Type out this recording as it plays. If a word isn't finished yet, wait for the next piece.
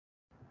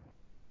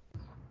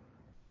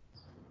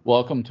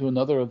Welcome to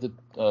another of the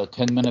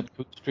 10-Minute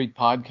Coop Street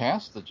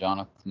podcast that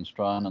Jonathan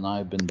Strahan and I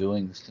have been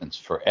doing since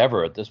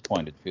forever at this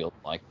point, it feels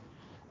like.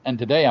 And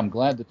today I'm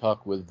glad to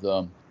talk with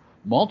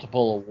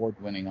multiple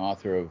award-winning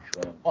author of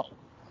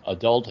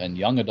adult and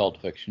young adult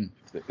fiction,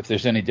 if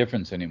there's any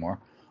difference anymore.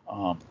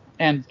 I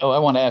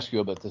want to ask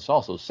you about this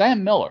also.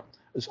 Sam Miller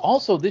is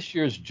also this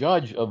year's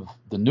judge of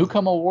the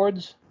Newcomb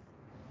Awards.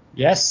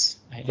 Yes,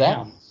 I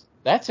am.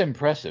 That's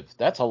impressive.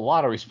 That's a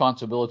lot of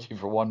responsibility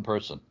for one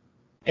person.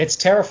 It's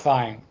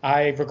terrifying.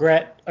 I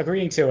regret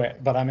agreeing to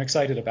it, but I'm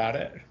excited about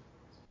it.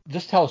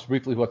 Just tell us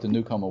briefly what the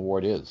Newcomb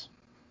Award is.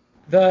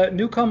 The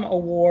Newcomb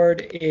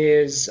Award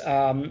is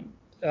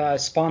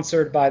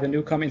sponsored by the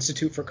Newcomb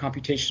Institute for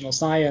Computational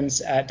Science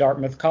at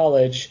Dartmouth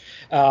College,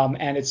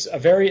 and it's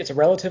a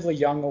relatively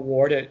young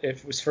award.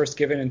 It was first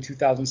given in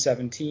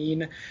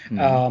 2017,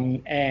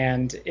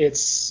 and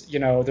it's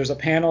there's a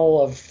panel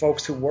of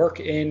folks who work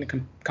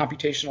in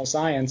computational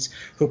science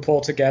who pull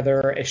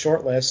together a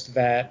shortlist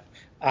that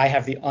I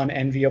have the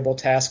unenviable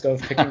task of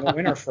picking a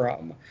winner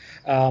from.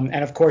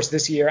 And of course,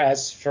 this year,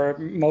 as for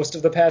most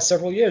of the past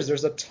several years,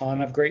 there's a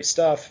ton of great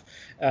stuff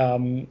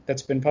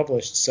that's been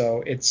published.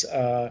 So it's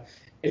an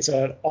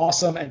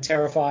awesome and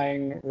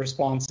terrifying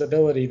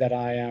responsibility that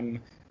I am,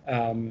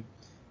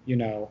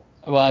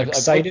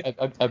 excited.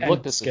 I've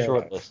looked at the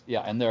short list,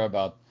 and there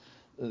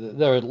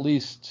are at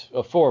least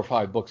 4 or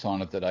 5 books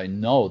on it that I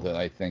know that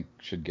I think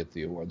should get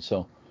the award.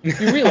 So you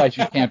realize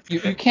you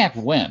can't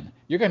win.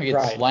 You're going to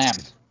get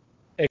slammed.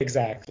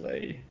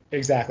 Exactly.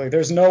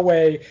 There's no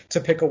way to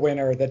pick a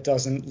winner that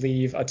doesn't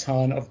leave a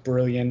ton of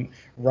brilliant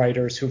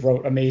writers who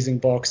wrote amazing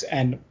books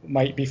and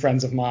might be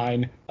friends of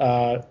mine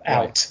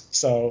out.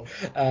 So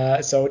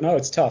no,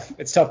 it's tough.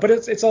 But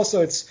it's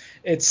also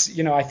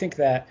I think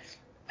that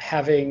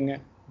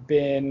having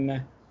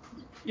been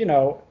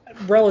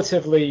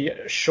relatively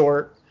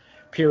short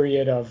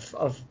period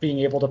of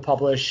being able to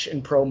publish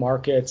in pro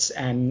markets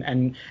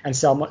and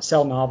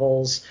sell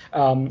novels.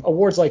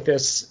 Awards like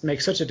this make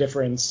such a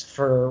difference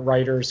for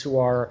writers who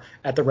are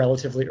at the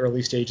relatively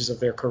early stages of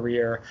their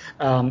career.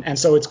 And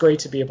so it's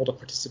great to be able to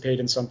participate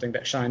in something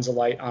that shines a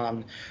light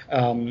on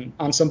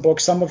some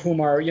books, some of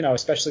whom are,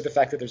 especially the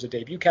fact that there's a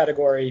debut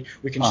category,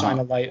 we can shine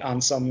a light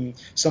on some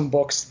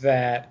books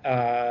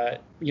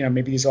that,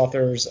 maybe these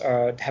authors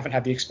haven't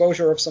had the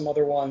exposure of some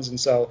other ones. And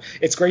so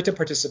it's great to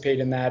participate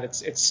in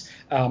that.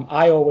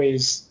 I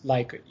always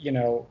like,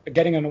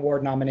 getting an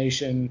award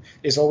nomination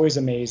is always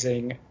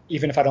amazing,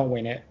 even if I don't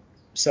win it.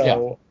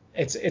 So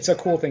it's a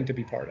cool thing to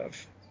be part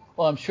of.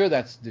 Well, I'm sure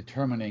that's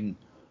determining,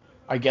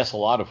 I guess, a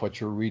lot of what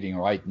you're reading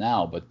right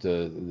now. But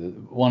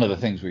one of the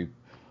things we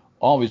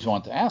always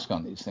want to ask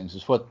on these things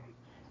is what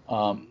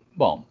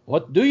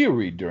do you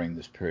read during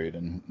this period,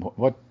 and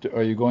what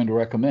are you going to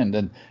recommend?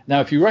 And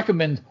now, if you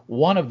recommend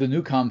one of the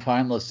Newcomb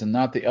finalists and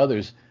not the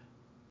others,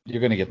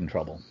 you're going to get in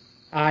trouble.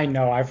 I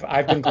know.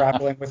 I've been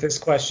grappling with this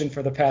question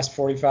for the past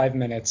 45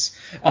 minutes.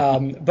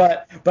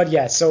 But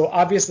yeah, so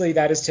obviously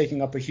that is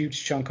taking up a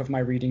huge chunk of my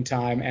reading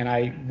time, and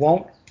I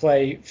won't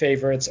play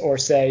favorites or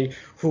say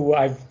who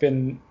I've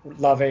been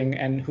loving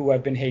and who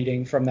I've been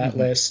hating from that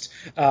list.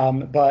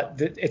 But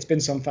it's been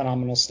some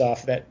phenomenal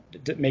stuff that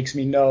makes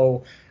me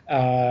no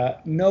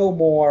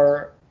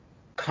more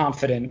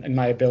confident in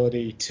my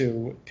ability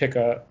to pick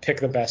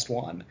the best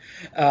one.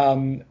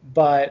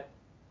 But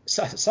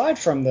aside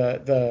from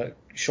the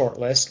short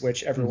list,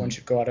 which everyone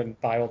should go out and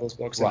buy all those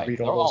books and read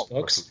all those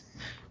books.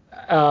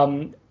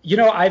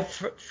 I've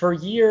for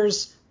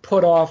years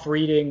put off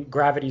reading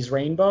Gravity's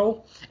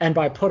Rainbow, and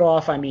by put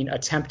off I mean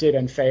attempted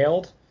and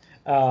failed.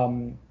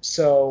 Ulysses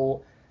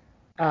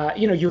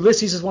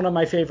is one of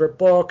my favorite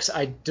books.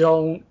 I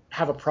don't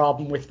have a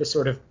problem with the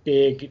sort of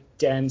big,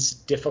 dense,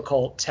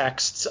 difficult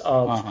texts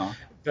of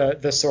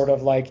the sort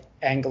of like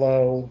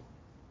Anglo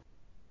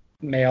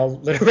male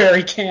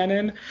literary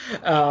canon,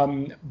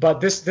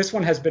 but this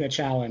one has been a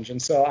challenge,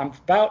 and so I'm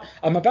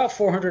about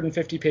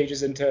 450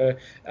 pages into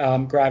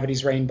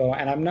Gravity's Rainbow,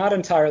 and I'm not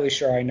entirely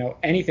sure I know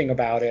anything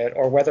about it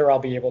or whether I'll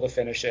be able to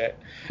finish it.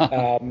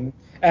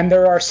 And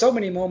there are so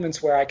many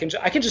moments where I can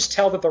just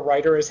tell that the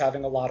writer is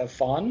having a lot of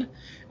fun,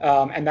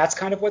 and that's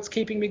kind of what's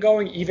keeping me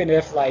going, even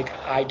if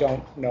I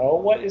don't know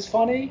what is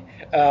funny,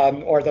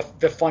 or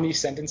the funny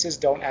sentences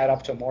don't add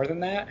up to more than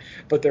that.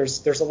 But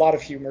there's a lot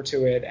of humor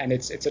to it, and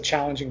it's a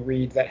challenging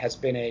read that has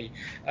been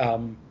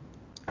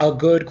a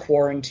good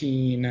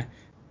quarantine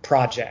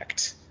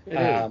project. It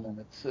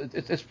is, and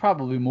it's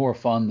probably more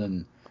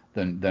fun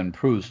than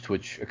Proust,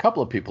 which a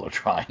couple of people are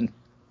trying.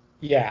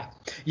 Yeah.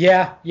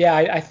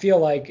 I feel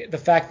like the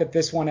fact that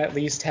this one at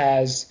least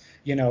has,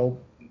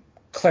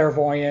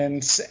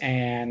 clairvoyance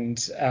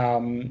and,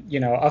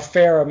 a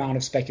fair amount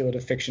of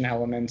speculative fiction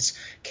elements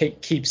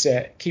keeps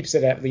it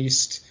at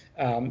least,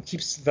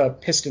 keeps the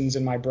pistons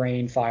in my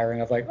brain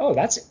firing of like, oh,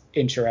 that's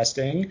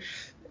interesting.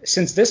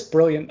 Since this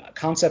brilliant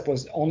concept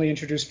was only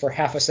introduced for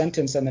half a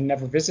sentence and then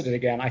never visited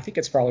again, I think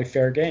it's probably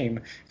fair game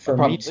for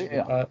me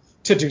to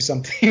do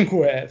something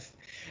with.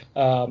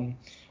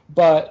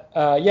 But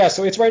yeah,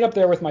 so it's right up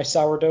there with my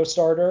sourdough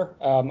starter.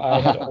 I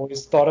had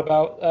always thought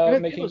about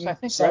making I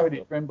think Gravity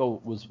sourdough.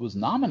 Rainbow was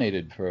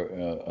nominated for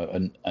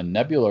a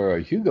Nebula or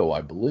a Hugo,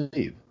 I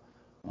believe.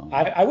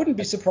 I wouldn't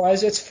be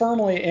surprised. It's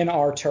firmly in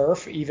our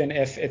turf, even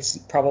if it's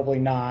probably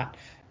not,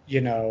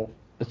 you know,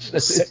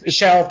 it's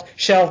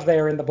shelved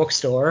there in the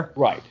bookstore.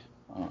 right.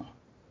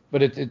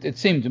 But it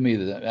seemed to me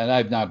that, and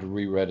I've not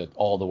reread it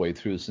all the way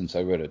through since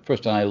I read it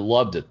first, and I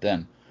loved it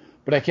then.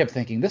 But I kept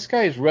thinking, this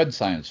guy has read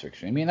science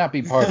fiction. He may not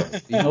be part of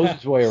it. He knows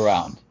his way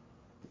around.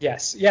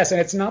 Yes,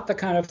 and it's not the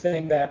kind of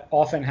thing that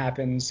often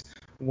happens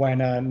when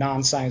a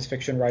non-science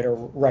fiction writer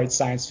writes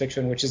science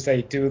fiction, which is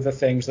they do the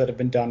things that have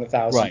been done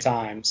 1,000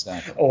 times,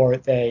 exactly. Or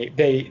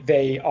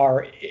they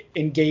are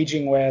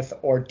engaging with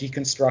or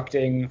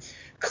deconstructing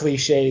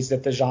cliches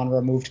that the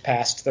genre moved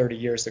past 30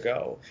 years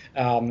ago.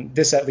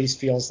 This at least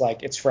feels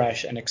like it's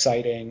fresh and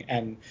exciting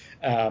and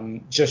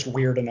just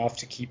weird enough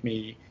to keep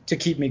me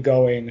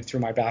going through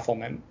my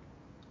bafflement.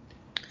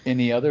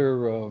 Any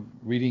other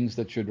readings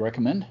that you'd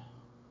recommend?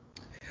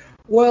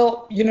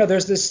 Well,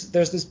 there's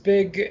this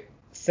big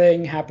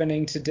thing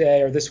happening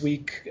today or this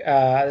week,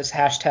 this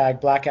hashtag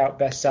Blackout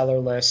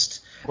bestseller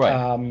list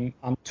on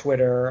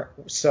Twitter.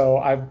 So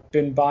I've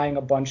been buying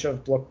a bunch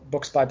of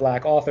books by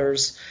Black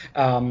authors.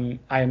 I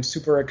am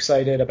super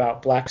excited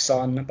about Black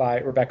Sun by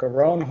Rebecca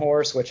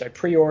Roanhorse, which I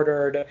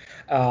pre-ordered.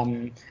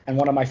 And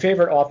one of my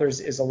favorite authors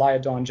is Elia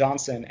Dawn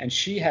Johnson, and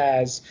she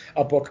has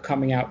a book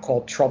coming out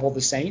called Trouble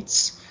the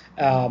Saints.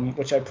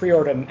 Which I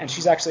pre-ordered, and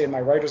she's actually in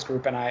my writers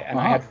group, and I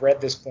had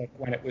read this book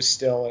when it was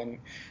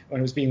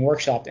being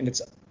workshopped, and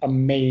it's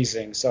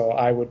amazing. So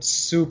I would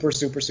super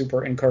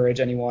encourage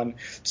anyone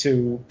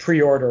to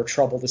pre-order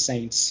Trouble the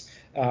Saints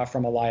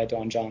from Elia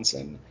Dawn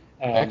Johnson.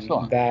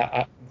 Excellent.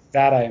 That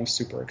I am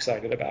super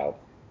excited about.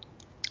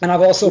 And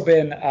I've also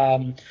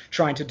been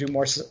trying to do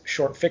more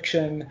short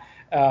fiction.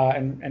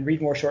 And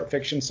read more short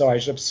fiction, so I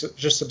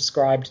just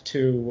subscribed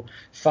to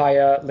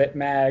Faya Lit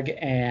Mag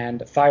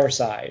and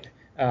Fireside,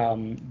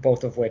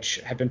 both of which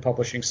have been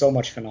publishing so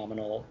much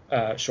phenomenal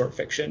short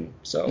fiction.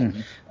 So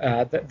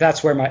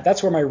that's where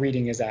my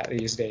reading is at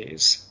these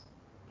days.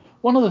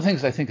 One of the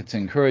things I think it's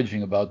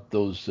encouraging about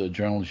those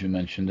journals you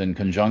mentioned, and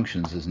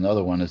Conjunctions is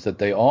another one, is that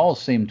they all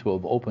seem to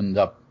have opened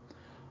up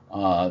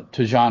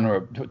to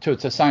genre,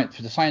 to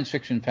science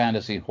fiction,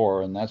 fantasy,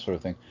 horror, and that sort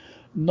of thing.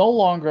 No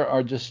longer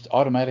are just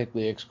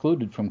automatically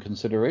excluded from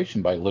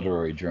consideration by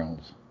literary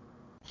journals.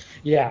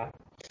 Yeah,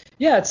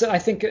 I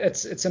think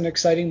it's an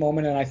exciting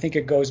moment, and I think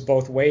it goes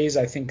both ways.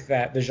 I think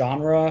that the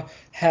genre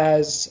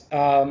has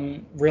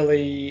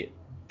really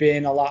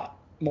been a lot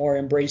more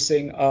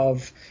embracing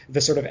of the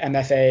sort of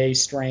MFA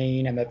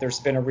strain, and that there's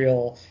been a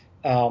real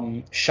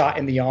shot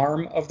in the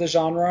arm of the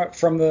genre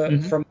from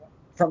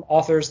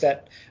authors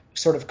that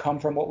sort of come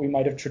from what we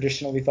might have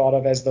traditionally thought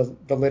of as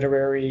the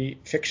literary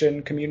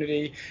fiction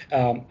community.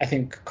 I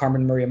think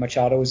Carmen Maria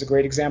Machado is a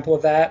great example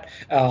of that,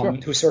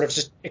 who's sort of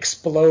just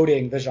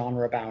exploding the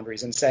genre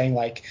boundaries and saying,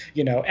 like,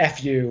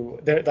 F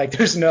you.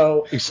 There's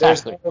no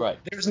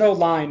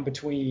line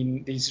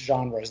between these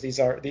genres. These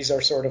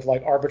are sort of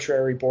like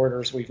arbitrary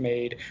borders we've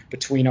made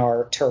between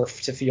our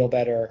turf to feel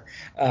better.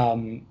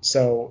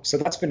 So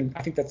that's been,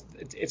 I think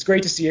it's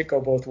great to see it go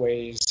both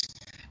ways.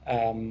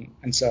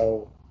 And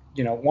so,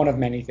 one of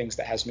many things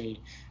that has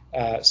me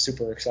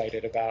super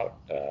excited about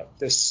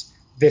this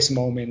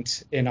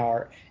moment in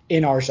our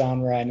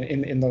genre and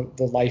in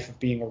the life of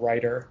being a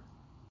writer.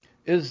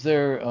 Is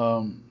there,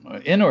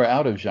 in or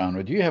out of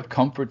genre, do you have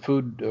comfort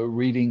food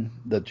reading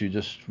that you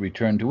just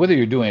return to, whether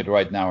you're doing it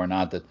right now or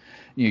not, that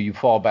you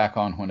fall back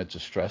on when it's a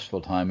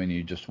stressful time and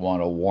you just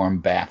want a warm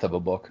bath of a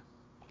book?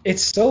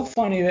 It's so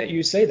funny that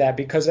you say that,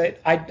 because I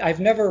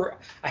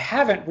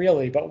haven't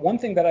really, but one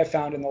thing that I've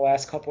found in the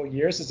last couple of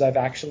years is I've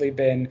actually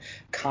been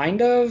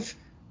kind of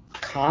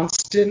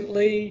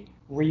constantly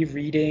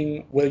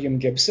rereading William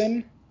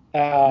Gibson,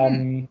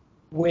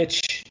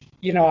 which,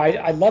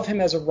 I love him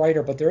as a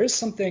writer, but there is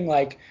something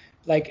like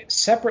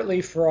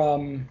separately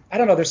from, I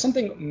don't know, there's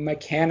something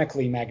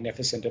mechanically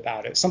magnificent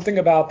about it. Something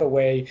about the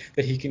way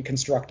that he can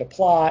construct a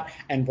plot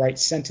and write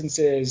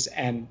sentences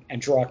and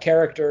draw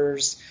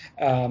characters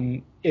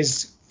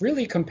is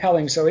really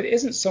compelling. So it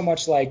isn't so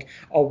much like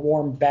a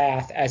warm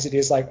bath as it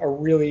is like a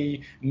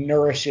really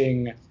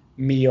nourishing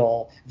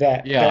meal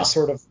that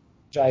sort of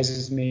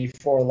energizes me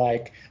for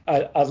like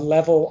a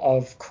level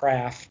of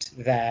craft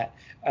that,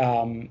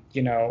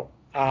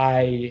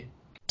 I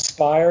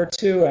aspire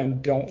to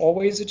and don't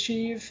always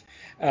achieve.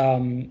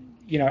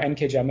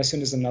 N.K.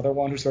 Jemisin is another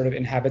one who sort of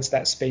inhabits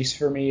that space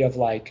for me of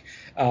like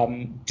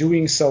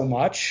doing so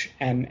much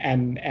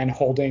and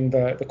holding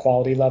the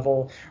quality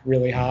level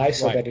really high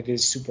so that it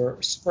is super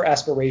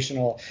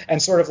aspirational and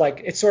it's sort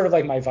of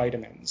like my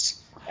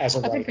vitamins as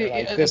a writer.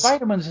 I think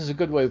vitamins is a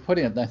good way of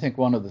putting it, and I think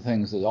one of the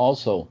things that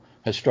also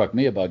has struck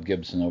me about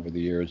Gibson over the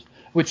years,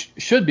 which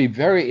should be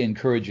very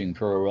encouraging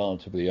for a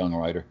relatively young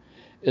writer,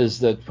 is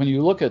that when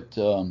you look at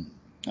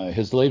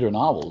his later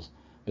novels,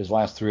 his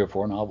last 3 or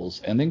 4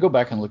 novels, and then go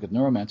back and look at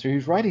Neuromancer,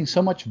 he's writing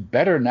so much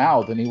better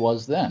now than he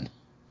was then.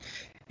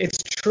 It's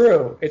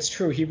true. It's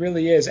true. He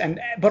really is.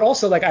 But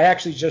also, like, I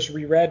actually just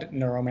reread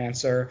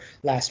Neuromancer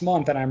last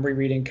month, and I'm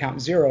rereading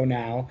Count Zero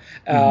now.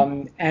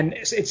 And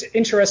it's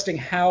interesting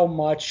how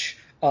much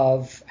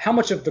of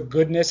the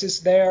goodness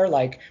is there,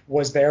 like,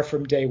 was there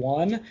from day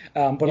one,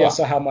 but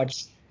also how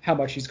much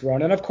he's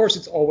grown. And of course,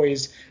 it's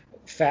always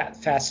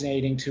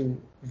fascinating to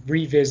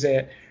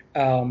revisit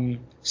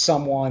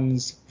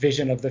someone's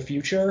vision of the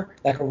future,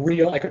 like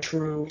a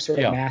true sort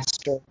of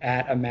master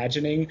at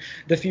imagining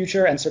the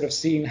future, and sort of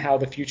seeing how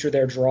the future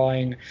they're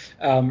drawing,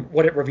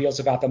 what it reveals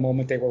about the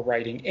moment they were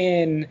writing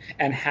in,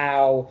 and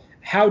how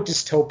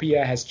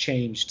dystopia has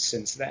changed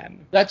since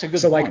then. That's a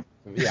good point.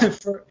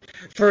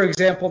 For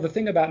example, the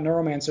thing about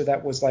Neuromancer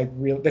that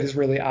is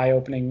really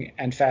eye-opening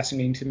and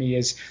fascinating to me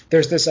is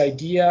there's this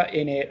idea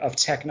in it of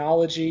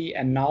technology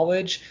and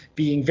knowledge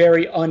being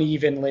very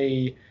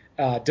unevenly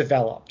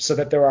developed, so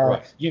that there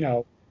are,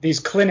 these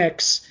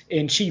clinics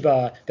in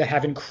Chiba that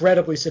have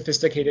incredibly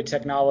sophisticated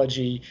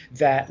technology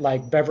that,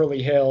 like,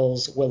 Beverly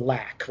Hills will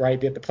lack,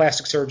 right? That the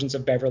plastic surgeons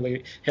of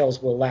Beverly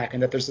Hills will lack,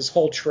 and that there's this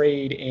whole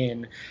trade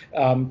in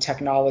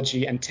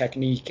technology and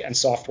technique and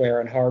software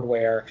and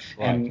hardware,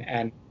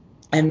 and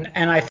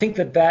I think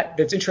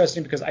that's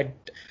interesting, because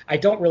I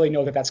don't really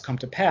know that that's come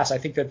to pass. I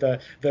think that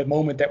the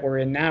moment that we're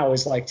in now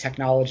is, like,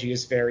 technology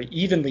is very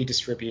evenly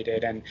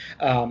distributed, and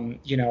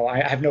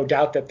I have no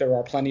doubt that there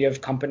are plenty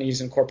of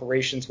companies and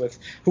corporations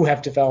who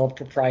have developed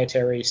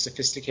proprietary,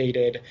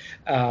 sophisticated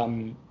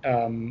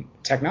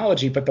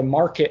technology, but the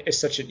market is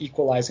such an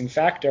equalizing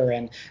factor,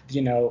 and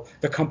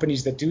the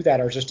companies that do that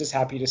are just as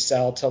happy to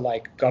sell to,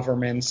 like,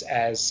 governments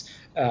as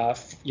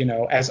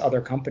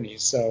other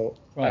companies. So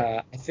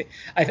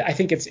I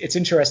think it's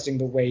interesting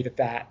the way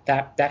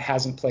that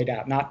hasn't played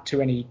out, not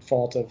to any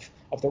fault of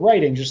the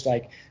writing, just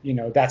like,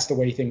 that's the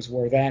way things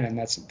were then, and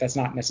that's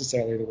not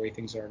necessarily the way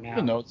things are now.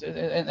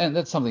 And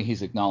that's something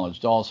he's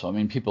acknowledged also. I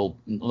mean, people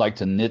like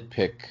to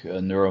nitpick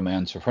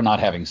Neuromancer for not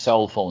having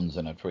cell phones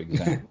in it, for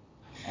example.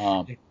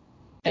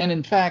 And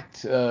in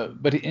fact,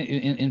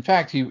 in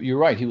fact, you're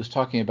right. He was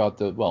talking about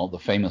the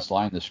famous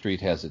line, "The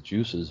street has its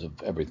uses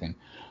of everything."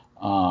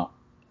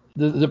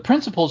 The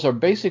principles are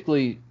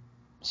basically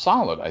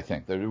solid, I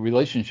think. The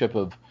relationship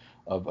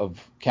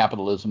of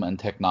capitalism and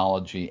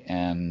technology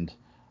and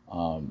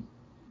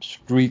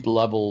street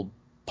level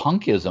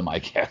punkism, I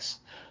guess.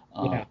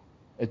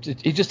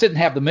 He just didn't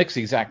have the mix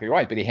exactly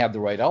right, but he had the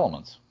right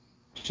elements.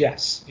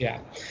 Yes, and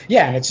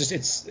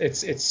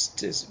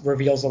it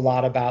reveals a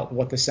lot about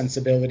what the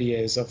sensibility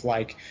is of,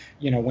 like,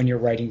 when you're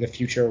writing the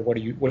future, what are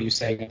you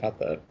saying about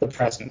the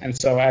present? And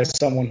so, as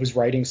someone who's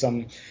writing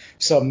some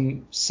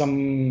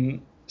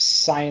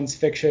science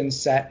fiction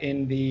set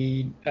in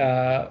the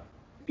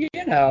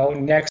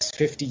next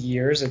 50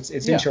 years,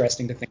 it's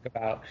interesting to think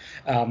about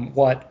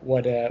what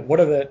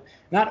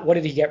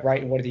did he get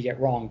right and what did he get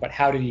wrong, but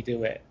how did he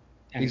do it?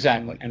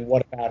 Exactly. And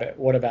what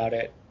about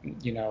it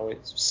it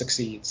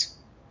succeeds.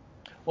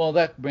 Well,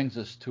 that brings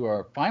us to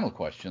our final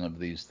question of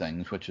these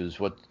things, which is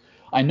what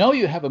I know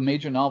you have a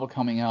major novel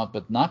coming out,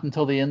 but not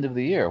until the end of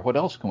the year. What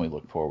else can we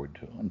look forward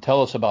to? And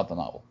tell us about the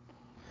novel.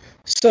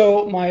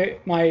 So my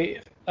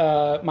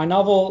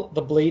novel,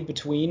 The Blade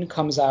Between,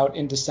 comes out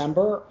in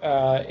December.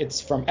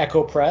 It's from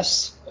Echo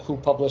Press, who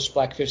published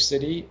Blackfish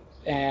City,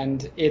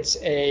 and it's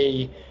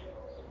a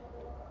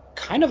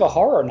kind of a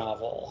horror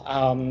novel.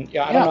 I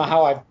don't know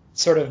how I've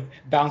sort of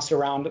bounced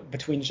around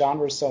between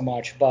genres so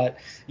much, but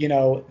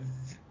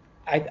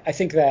I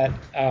think that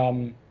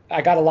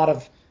I got a lot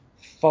of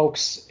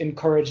folks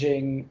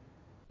encouraging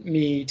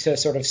me to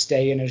sort of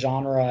stay in a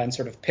genre and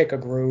sort of pick a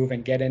groove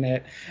and get in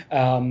it,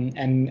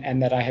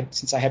 and that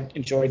since I had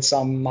enjoyed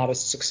some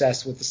modest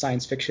success with the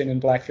science fiction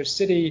in Blackfish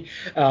City,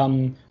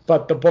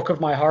 but the book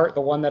of my heart,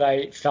 the one that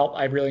I felt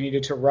I really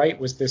needed to write,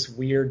 was this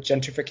weird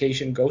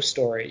gentrification ghost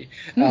story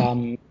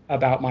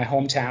about my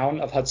hometown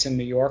of Hudson,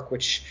 New York,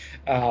 which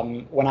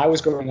when I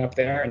was growing up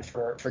there and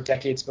for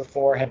decades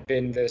before had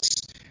been this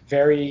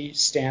very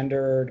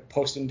standard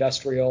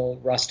post-industrial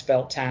Rust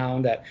Belt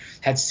town that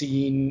had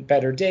seen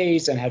better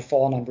days and had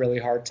fallen on really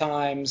hard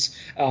times,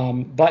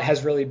 but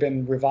has really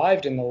been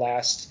revived in the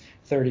last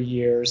 30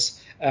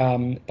 years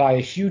by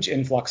a huge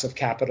influx of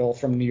capital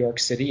from New York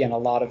City and a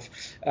lot of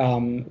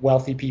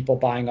wealthy people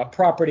buying up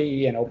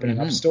property and opening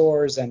up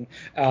stores. And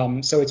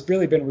so it's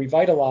really been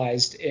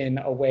revitalized in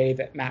a way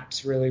that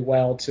maps really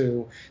well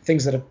to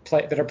things that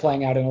are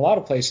playing out in a lot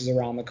of places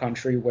around the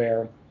country,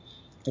 where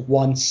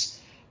once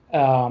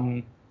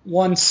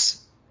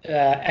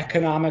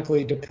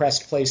economically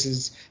depressed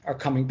places are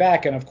coming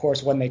back, and of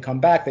course when they come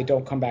back, they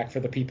don't come back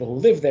for the people who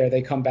live there,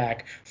 they come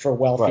back for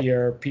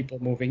wealthier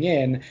people moving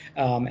in,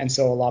 and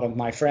so a lot of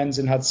my friends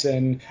in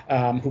Hudson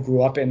who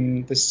grew up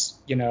in this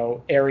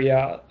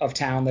area of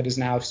town that is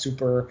now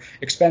super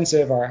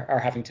expensive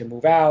are having to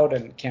move out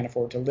and can't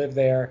afford to live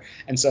there.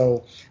 And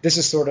so this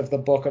is sort of the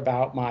book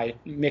about my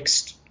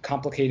mixed,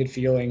 complicated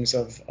feelings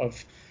of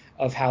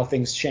how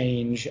things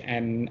change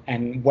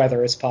and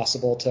whether it's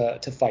possible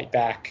to fight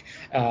back.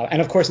 And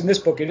of course, in this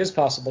book, it is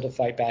possible to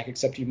fight back,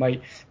 except you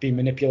might be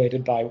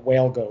manipulated by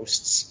whale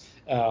ghosts.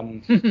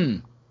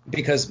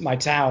 because my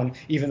town,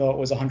 even though it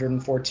was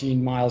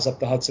 114 miles up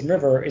the Hudson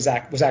River, was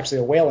actually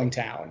a whaling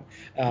town.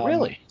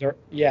 Really?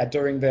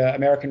 During the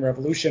American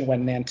Revolution,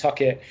 when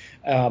Nantucket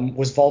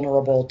was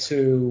vulnerable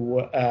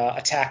to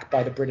attack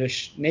by the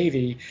British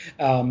Navy,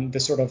 the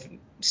sort of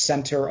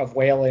center of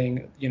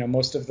whaling,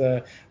 most of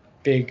the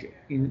big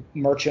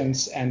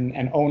merchants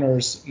and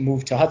owners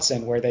moved to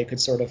Hudson, where they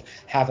could sort of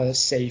have a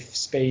safe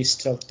space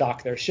to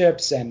dock their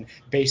ships and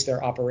base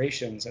their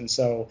operations. And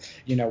so,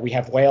 we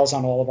have whales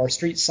on all of our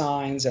street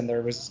signs, and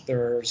there's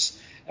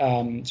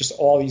just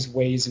all these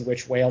ways in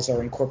which whales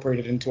are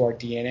incorporated into our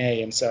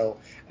DNA. And so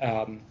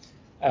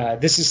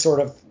this is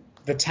sort of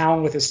the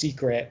town with a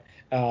secret.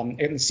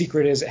 And the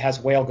secret is it has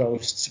whale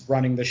ghosts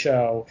running the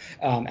show.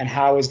 And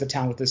how is the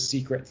town with a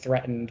secret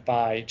threatened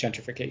by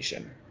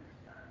gentrification?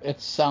 It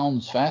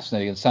sounds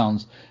fascinating. It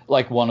sounds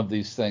like one of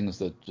these things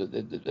that,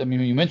 I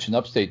mean, you mentioned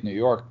upstate New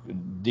York,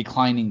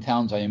 declining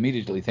towns. I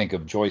immediately think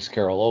of Joyce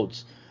Carol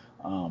Oates.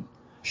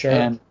 Sure.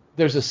 And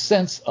there's a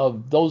sense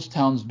of those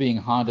towns being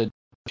haunted.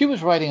 She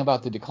was writing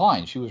about the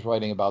decline. She was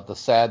writing about the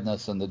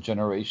sadness and the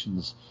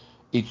generations,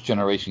 each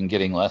generation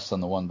getting less than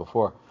the one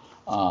before.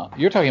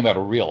 You're talking about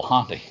a real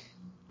haunting.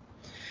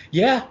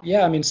 Yeah.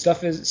 I mean,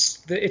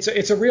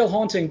 it's a real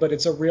haunting, but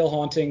it's a real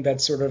haunting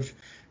that's sort of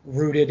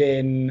rooted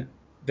in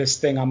this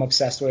thing I'm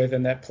obsessed with,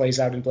 and that plays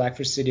out in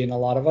Blackfish City and a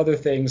lot of other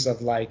things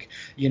of like,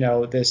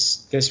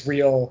 this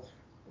real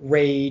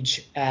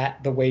rage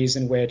at the ways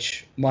in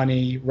which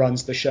money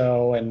runs the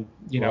show, and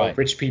Right.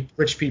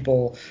 rich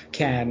people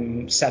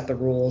can set the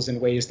rules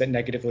in ways that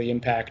negatively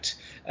impact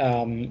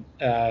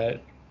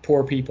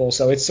poor people.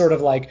 So it's sort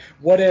of like,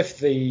 what if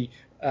the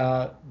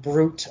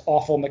brute,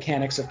 awful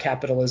mechanics of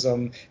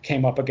capitalism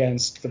came up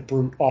against the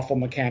brute, awful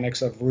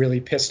mechanics of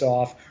really pissed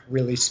off,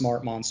 really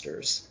smart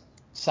monsters?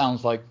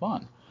 Sounds like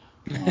fun.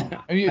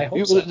 I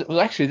hope so. Well,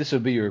 actually, this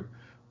would be your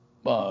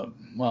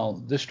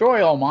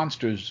Destroy All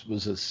Monsters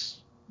was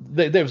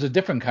there was a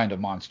different kind of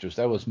monsters.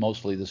 That was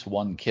mostly this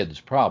one kid's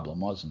problem,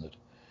 wasn't it?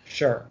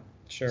 Sure.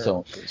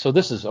 So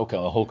this is okay,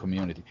 a whole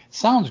community.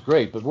 Sounds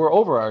great, but we're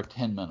over our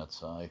 10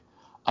 minutes.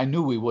 I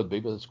knew we would be,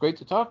 but it's great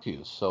to talk to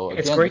you. So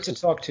It's great to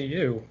talk to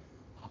you.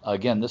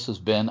 Again, this has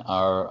been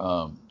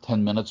our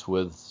 10 minutes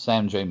with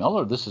Sam J.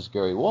 Miller. This is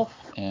Gary Wolf,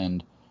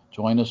 and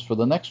join us for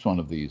the next one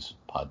of these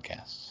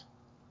podcasts.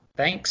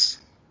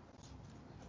 Thanks.